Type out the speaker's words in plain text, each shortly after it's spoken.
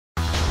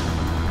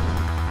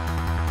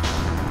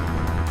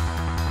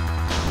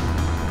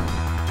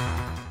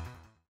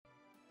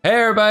Hey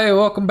everybody,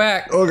 welcome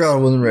back. Oh god, I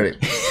wasn't ready.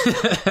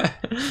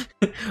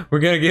 we're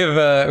gonna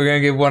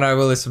give One Eye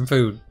Willie some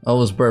food. I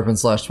was burping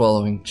 /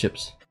 swallowing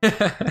chips.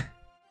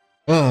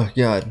 Oh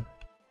god.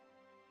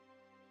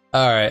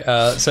 All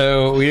right,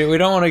 so we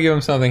don't want to give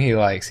him something he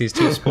likes. He's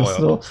too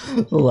spoiled.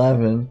 Still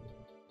laughing.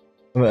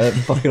 I'm at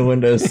fucking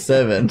Windows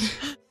 7.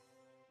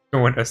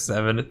 Windows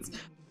 7, it's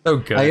so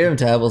good. I gave him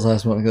tablets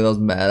last month because I was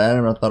mad at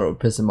him. I thought it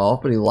would piss him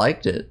off, but he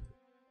liked it.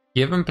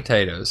 Give him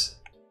potatoes.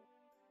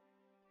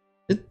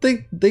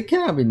 They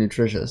cannot be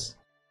nutritious.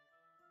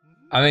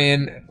 I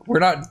mean, we're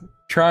not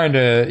trying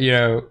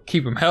to,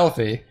 keep him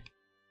healthy.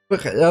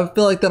 But I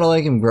feel like that'll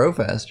make him grow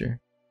faster.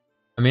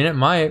 I mean, it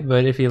might,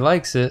 but if he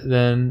likes it,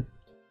 then...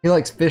 He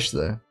likes fish,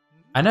 though.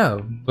 I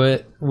know,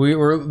 but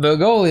the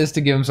goal is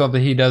to give him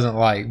something he doesn't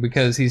like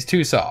because he's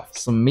too soft.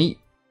 Some meat.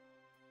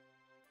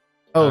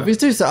 Oh, if he's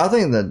too soft, I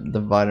think that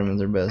the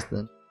vitamins are best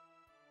then.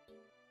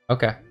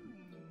 Okay.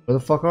 Where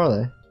the fuck are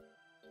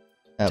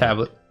they?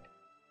 Tablet.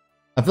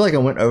 I feel like I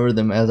went over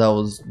them as I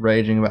was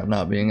raging about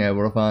not being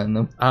able to find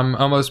them. I'm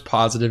almost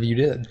positive you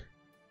did.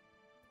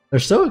 They're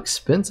so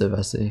expensive,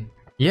 I see.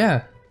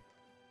 Yeah.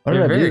 Why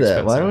did I do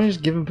that? Why don't we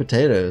just give him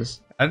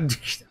potatoes? I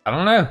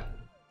don't know.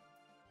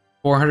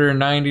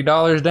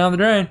 $490 down the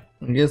drain.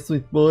 I guess we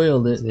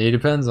spoiled it. He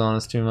depends on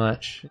us too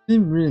much.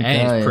 Really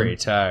and he's pretty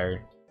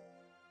tired.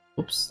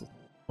 Oops.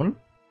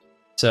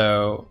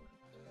 So,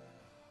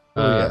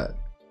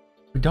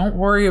 don't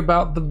worry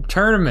about the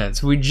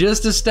tournaments. We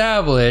just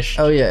established.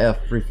 Oh yeah,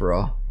 free for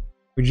all.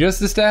 We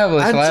just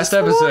established last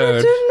episode.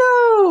 I just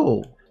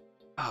wanted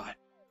to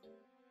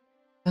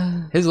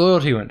know. His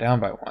loyalty went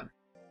down by 1.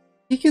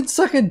 He can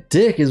suck a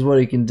dick is what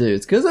he can do.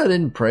 It's because I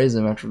didn't praise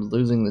him after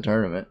losing the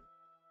tournament.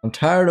 I'm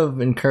tired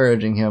of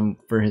encouraging him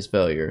for his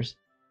failures.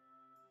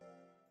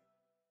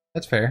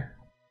 That's fair.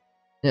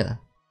 Yeah.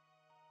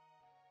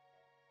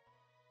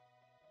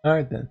 All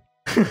right then.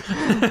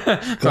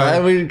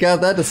 Glad we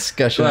got that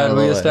discussion out of the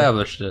way. Glad we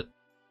established it.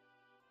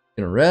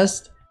 Gonna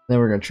rest, then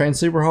we're gonna train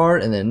super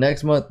hard, and then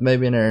next month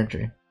maybe an air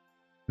entry.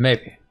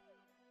 Maybe.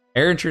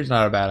 Air entry is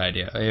not a bad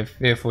idea.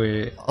 If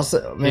we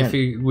also, man, if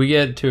we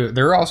get to,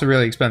 they're also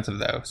really expensive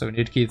though, so we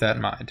need to keep that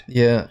in mind.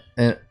 Yeah,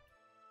 and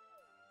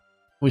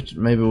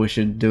maybe we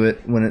should do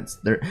it when it's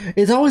there.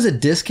 It's always a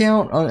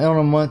discount on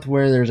a month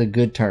where there's a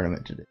good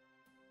tournament to do.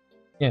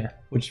 Yeah,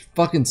 which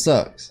fucking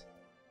sucks.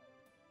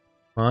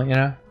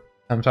 Well,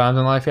 sometimes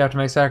in life you have to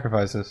make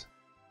sacrifices.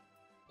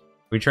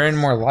 We train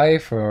more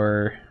life,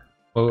 or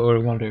what are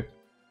we gonna do?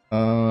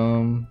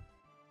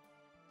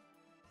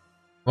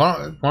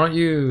 Why don't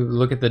you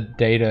look at the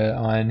data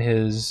on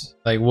his,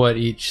 like, what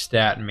each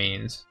stat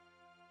means?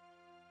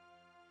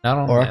 Not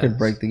on. Or I could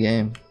break the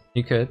game.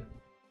 You could.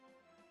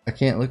 I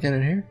can't look at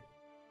it here.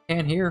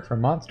 Can't hear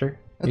from Monster.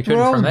 That's what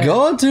I was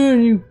going to,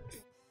 and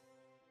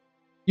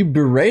you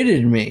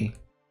berated me.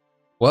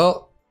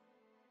 Well,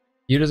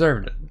 you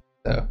deserved it.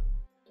 So,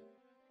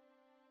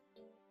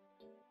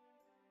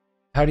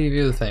 how do you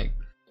view the thing?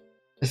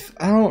 If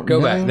I don't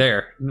go back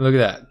there. Look at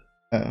that.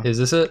 Oh. Is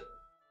this it?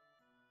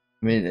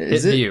 I mean,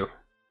 is it? View.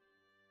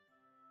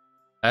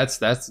 That's.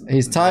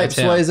 He's type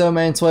Suezo,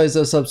 main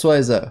Suezo, sub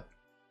Suezo.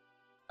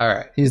 All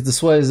right. He's the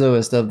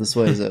Suezoist of the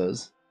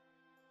Suezos.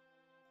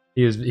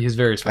 He's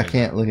very Suezo. I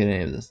can't look at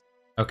any of this.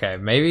 Okay,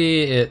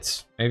 maybe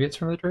it's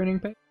from the training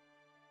page.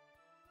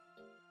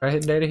 Try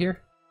hitting data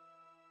here.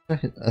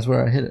 That's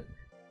where I hit it.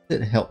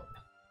 Hit help.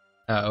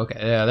 Oh, okay.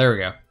 Yeah, there we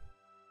go.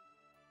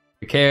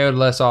 Be KO'd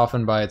less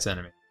often by its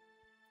enemy.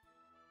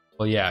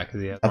 Well, yeah,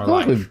 because he has more life.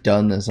 I thought we've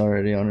done this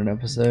already on an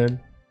episode.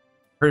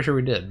 Pretty sure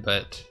we did,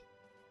 but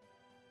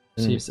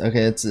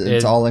okay,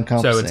 it's all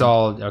encompassing. So it's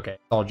all okay.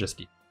 It's all just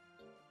defense.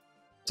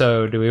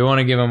 So do we want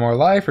to give him more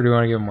life, or do we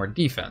want to give him more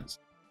defense?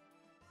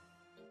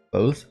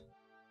 Both.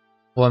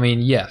 Well, I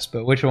mean, yes,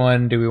 but which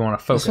one do we want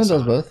to focus on? This one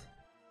does both.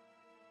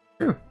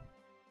 True.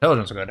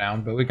 Intelligence will go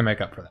down, but we can make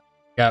up for that.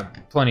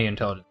 Got plenty of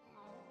intelligence.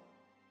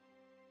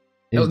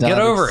 Get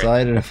over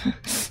it.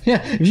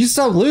 Yeah, if you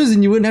stop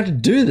losing, you wouldn't have to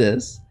do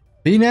this.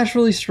 Be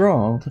naturally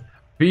strong.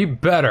 Be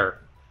better.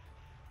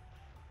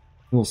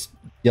 Little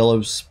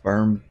yellow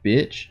sperm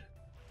bitch.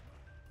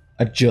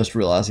 I just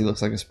realized he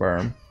looks like a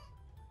sperm.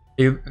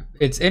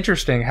 It's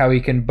interesting how he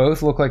can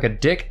both look like a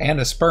dick and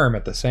a sperm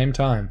at the same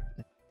time.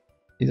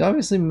 He's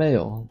obviously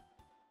male.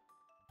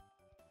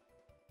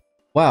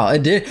 Wow,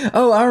 it did.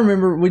 Oh, I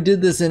remember we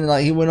did this in,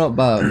 like, he went up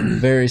by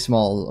very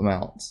small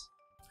amounts.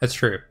 That's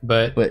true,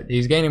 but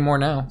he's gaining more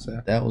now.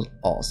 So that was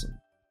awesome.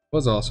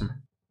 Was awesome.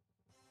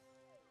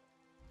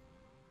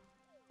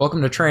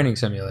 Welcome to Training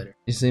Simulator.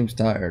 He seems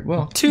tired.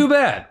 Well, too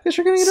bad. Guess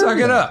you're gonna get suck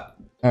it up.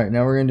 All right,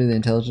 now we're gonna do the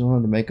intelligence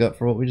one to make up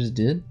for what we just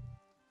did.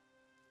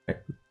 I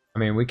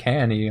mean, we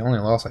can. He only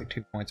lost like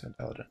 2 points of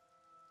intelligence.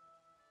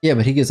 Yeah,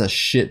 but he gets a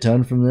shit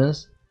ton from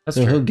this. That's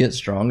so true. He'll get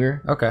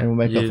stronger. Okay, and we'll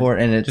make up for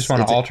it. And it's just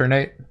want to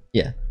alternate.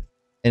 Yeah,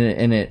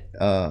 and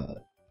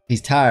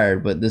he's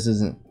tired, but this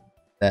isn't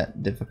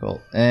that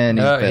difficult. And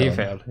he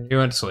failed. He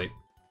went to sleep.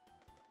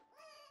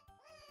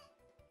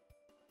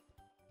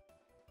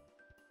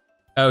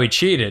 Oh, he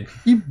cheated.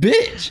 You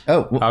bitch.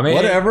 Oh, I mean,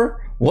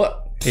 whatever.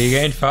 What? He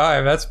gained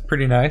 5. That's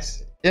pretty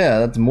nice. Yeah,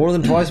 that's more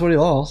than twice what he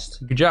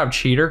lost. Good job,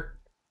 cheater.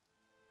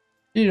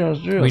 We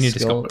need to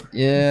sculpt him.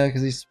 Yeah,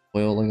 because he's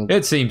spoiled. Like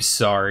It seems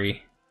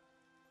sorry.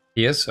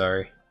 He is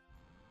sorry.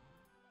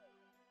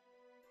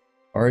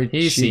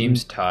 He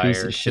seems tired.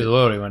 His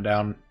loyalty went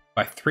down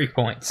by 3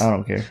 points. I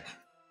don't care.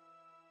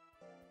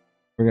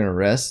 We're gonna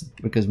rest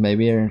because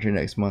maybe air entry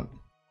next month.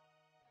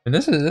 And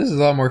this is a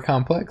lot more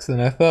complex than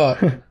I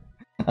thought.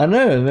 I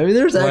know. Maybe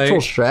there's actual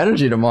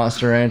strategy to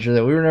monster entry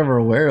that we were never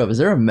aware of. Is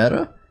there a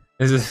meta?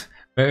 Maybe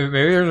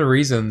there's a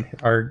reason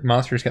our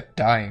monsters kept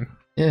dying.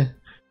 Yeah.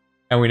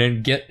 And we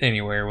didn't get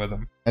anywhere with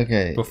them.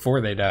 Okay.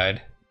 Before they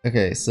died.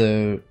 Okay,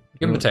 so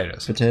give them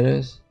potatoes.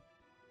 Potatoes.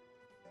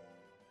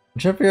 I'm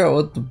trying to figure out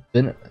what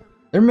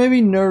there may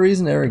be no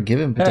reason to ever give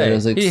him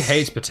potatoes. Hey, he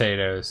hates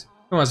potatoes.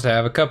 He wants to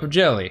have a cup of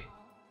jelly.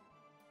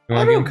 You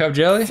want to give him a cup of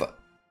jelly?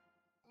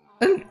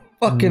 I didn't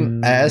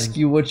fucking ask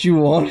you what you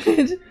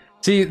wanted.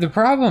 See, the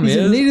problem is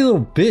he's a needy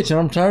little bitch, and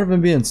I'm tired of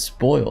him being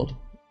spoiled.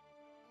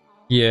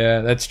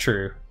 Yeah, that's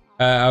true.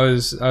 I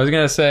was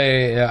gonna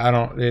say I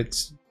don't.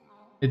 It's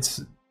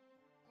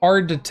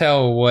hard to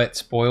tell what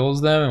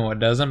spoils them and what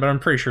doesn't, but I'm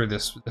pretty sure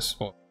this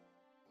spoils.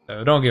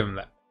 So don't give him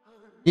that.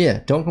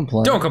 Yeah, don't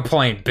complain. Don't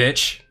complain,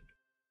 bitch.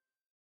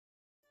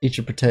 Eat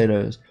your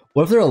potatoes.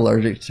 What if they're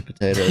allergic to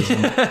potatoes?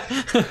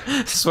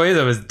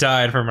 Suezo has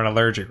died from an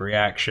allergic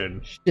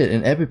reaction. Shit,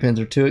 and EpiPens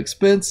are too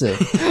expensive.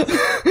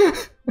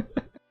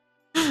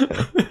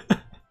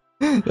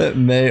 That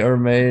may or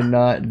may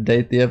not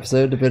date the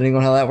episode, depending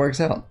on how that works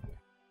out.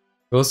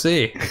 We'll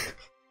see.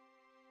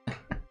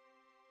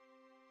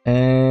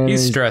 And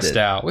he's stressed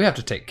out. We have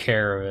to take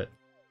care of it.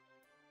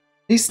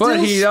 But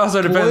he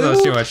also depends on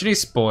us too much, and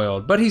he's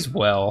spoiled. But he's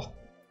well.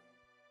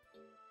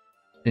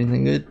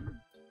 Anything good?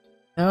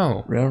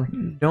 No.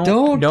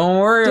 Don't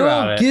worry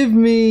about it. Don't give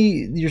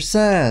me your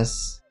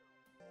sass.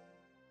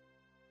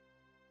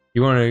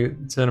 You want to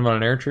send him on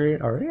an air tree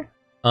already?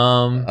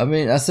 I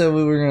mean, I said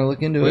we were gonna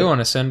look into it. We want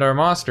to send our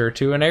monster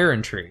to an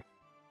errand tree.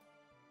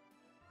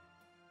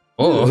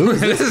 Oh,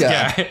 who's this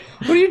guy?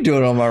 What are you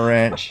doing on my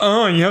ranch?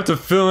 Oh, you have to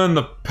fill in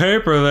the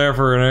paper there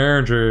for an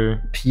errand tree.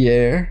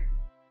 Pierre.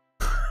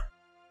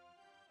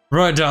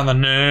 Write down the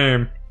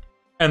name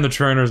and the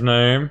trainer's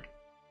name.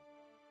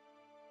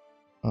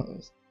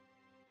 This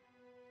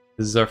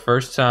is our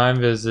first time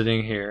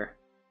visiting here.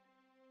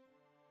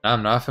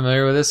 I'm not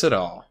familiar with this at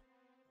all.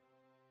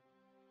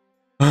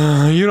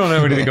 You don't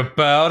know anything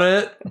about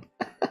it.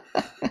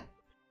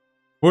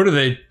 What are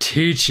they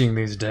teaching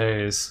these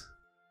days?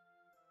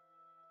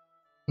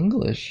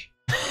 English.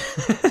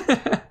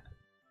 I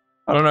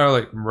don't know,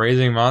 like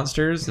raising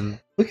monsters and...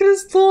 Look at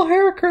his little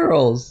hair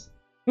curls.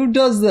 Who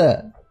does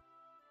that?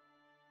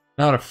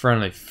 Not a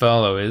friendly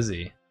fellow, is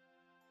he?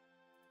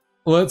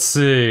 Let's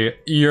see.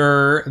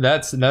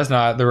 That's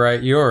not the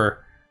right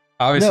you're.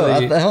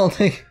 Obviously. No,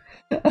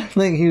 I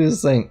think he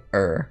was saying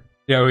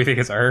Yeah, we think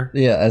it's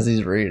Yeah, as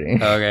he's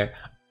reading. Okay.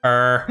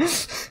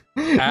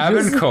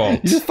 Avon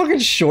Colt. You just fucking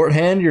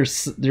shorthand your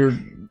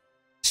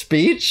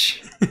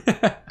speech?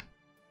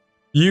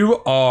 You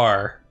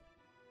are.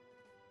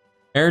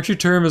 Entry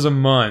term is a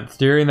month.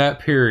 During that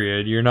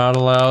period, you're not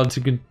allowed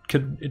to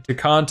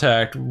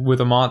contact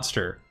with a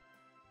monster.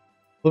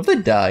 What if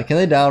they die? Can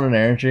they die on an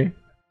entry?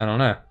 I don't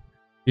know.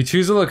 You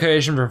choose a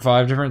location from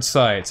 5 different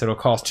sites. It'll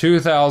cost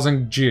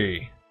 2,000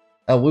 G.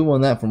 Oh, we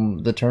won that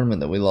from the tournament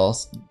that we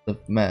lost the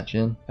match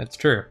in. That's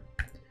true.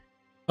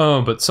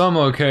 Oh, but some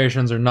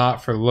locations are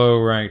not for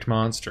low-ranked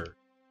monsters.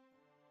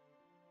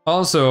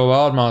 Also, a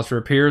wild monster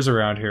appears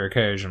around here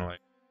occasionally.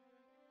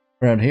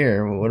 Around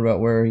here? What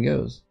about where he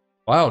goes?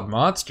 Wild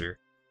monster?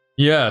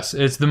 Yes,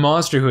 it's the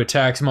monster who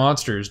attacks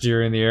monsters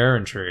during the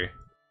errand tree.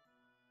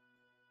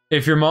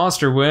 If your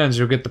monster wins,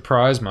 you'll get the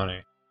prize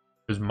money.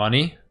 There's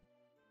money?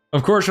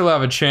 Of course you'll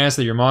have a chance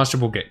that your monster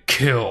will get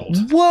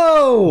killed.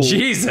 Whoa!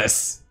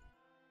 Jesus!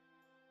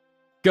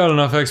 Got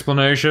enough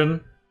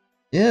explanation?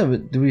 Yeah,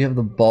 but do we have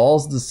the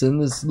balls to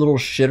send this little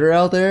shitter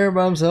out there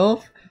by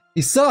himself?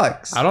 He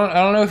sucks! I don't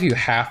know if you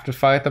have to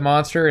fight the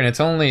monster, and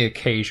it's only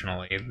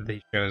occasionally that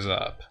he shows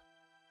up.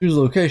 Choose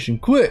location,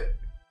 quick!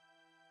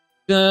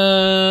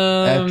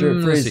 After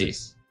it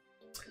freezes.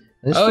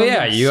 Oh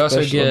yeah, you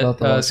also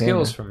get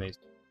skills from these.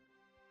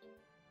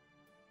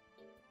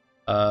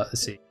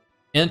 Let's see.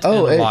 Int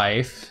in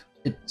life,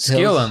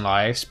 skill in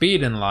life,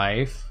 speed in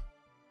life.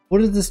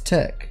 What is this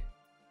tech?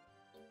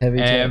 Heavy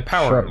tech, and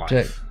power in life.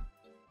 Tech,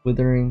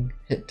 withering,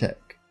 hit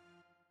tech.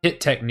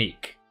 Hit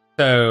technique.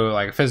 So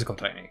like a physical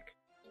technique.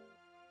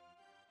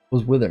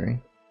 Was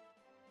withering?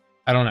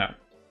 I don't know.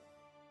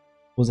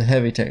 Was a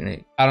heavy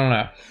technique? I don't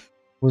know.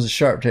 Was a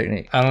sharp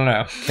technique? I don't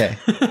know. Okay.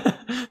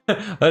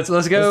 let's go.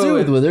 Let's do it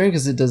with withering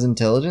because it does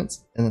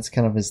intelligence, and that's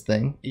kind of his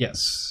thing.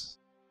 Yes,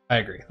 I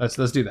agree. Let's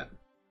do that.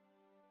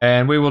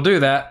 And we will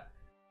do that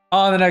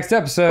on the next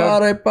episode.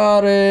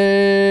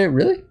 Party.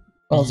 Really?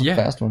 Oh, it's a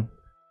fast one.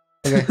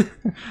 Okay.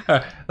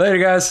 Later,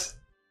 guys.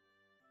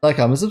 Like,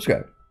 comment,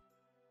 subscribe.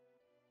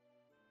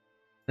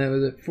 That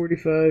was at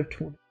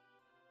 45:20.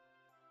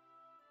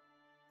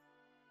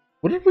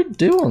 What did we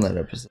do on that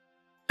episode?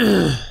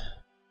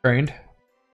 Trained.